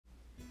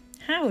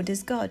how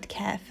does God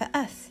care for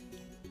us?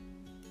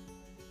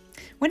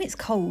 When it's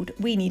cold,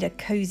 we need a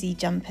cosy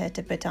jumper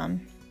to put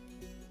on.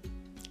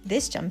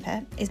 This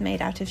jumper is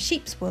made out of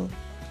sheep's wool.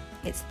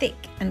 It's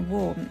thick and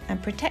warm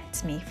and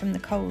protects me from the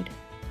cold.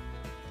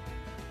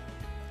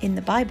 In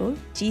the Bible,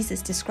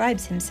 Jesus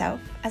describes himself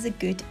as a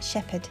good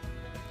shepherd.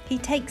 He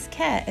takes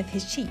care of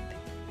his sheep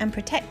and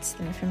protects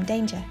them from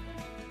danger.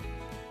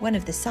 One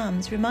of the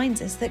Psalms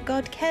reminds us that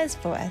God cares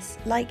for us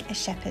like a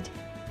shepherd.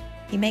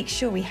 He makes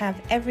sure we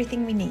have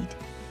everything we need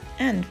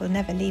and will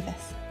never leave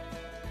us.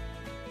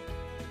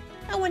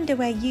 I wonder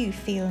where you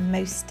feel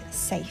most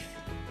safe.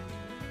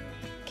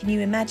 Can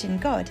you imagine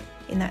God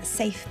in that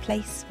safe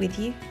place with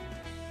you?